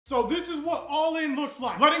So this is what all-in looks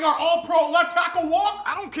like. Letting our all-pro left tackle walk?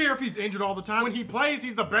 I don't care if he's injured all the time. When he plays,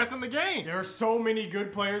 he's the best in the game. There are so many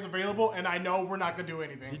good players available, and I know we're not gonna do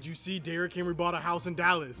anything. Did you see Derrick Henry bought a house in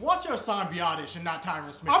Dallas? Watch us sign Biotish and not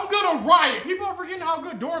Tyron Smith. I'm gonna riot. People are forgetting how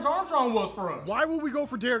good Dorrance Armstrong was for us. Why would we go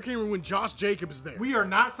for Derrick Henry when Josh Jacobs is there? We are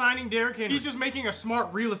not signing Derrick Henry. He's just making a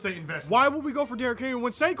smart real estate investment. Why would we go for Derrick Henry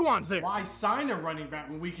when Saquon's there? Why sign a running back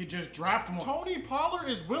when we could just draft one? Tony Pollard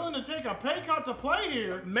is willing to take a pay cut to play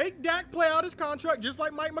here. Make Dak play out his contract just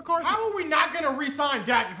like Mike McCarthy. How are we not gonna re-sign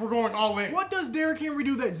Dak if we're going all in? What does Derrick Henry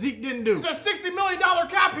do that Zeke didn't do? It's a $60 million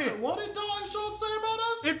cap hit. What did Dalton Schultz say about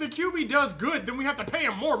us? If the QB does good, then we have to pay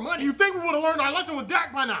him more money. You think we would have learned our lesson with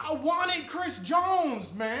Dak by now? I wanted Chris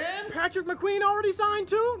Jones, man. Patrick McQueen already signed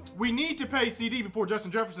too? We need to pay CD before Justin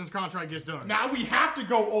Jefferson's contract gets done. Now we have to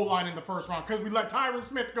go O-line in the first round because we let Tyron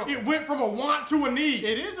Smith go. It went from a want to a need.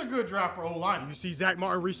 It is a good draft for O-line. You see Zach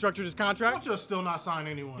Martin restructured his contract? I'll just still not sign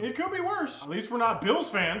anyone. It could be worse. At least we're not Bills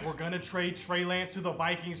fans. We're gonna trade Trey Lance to the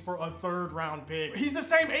Vikings for a 3rd round pick. He's the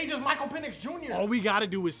same age as Michael Penix Jr. All we gotta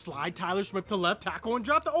do is slide Tyler Smith to left tackle and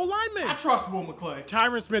drop the O-lineman. I trust Will McClay.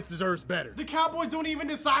 Tyron Smith deserves better. The Cowboys don't even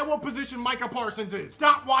decide what position Micah Parsons is.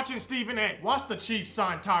 Stop watching Stephen A. Watch the Chiefs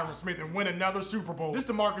sign Tyron Smith and win another Super Bowl. This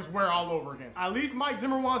DeMarcus Ware all over again. At least Mike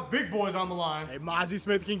Zimmer wants big boys on the line. Hey, Mozzie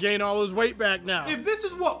Smith can gain all his weight back now. If this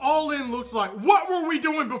is what all in looks like, what were we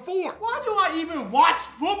doing before? Why do I even watch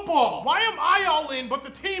football? Why am I all in but the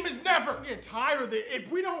team is never? I get tired of it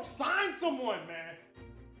if we don't sign someone, man.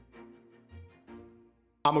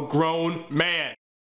 I'm a grown man.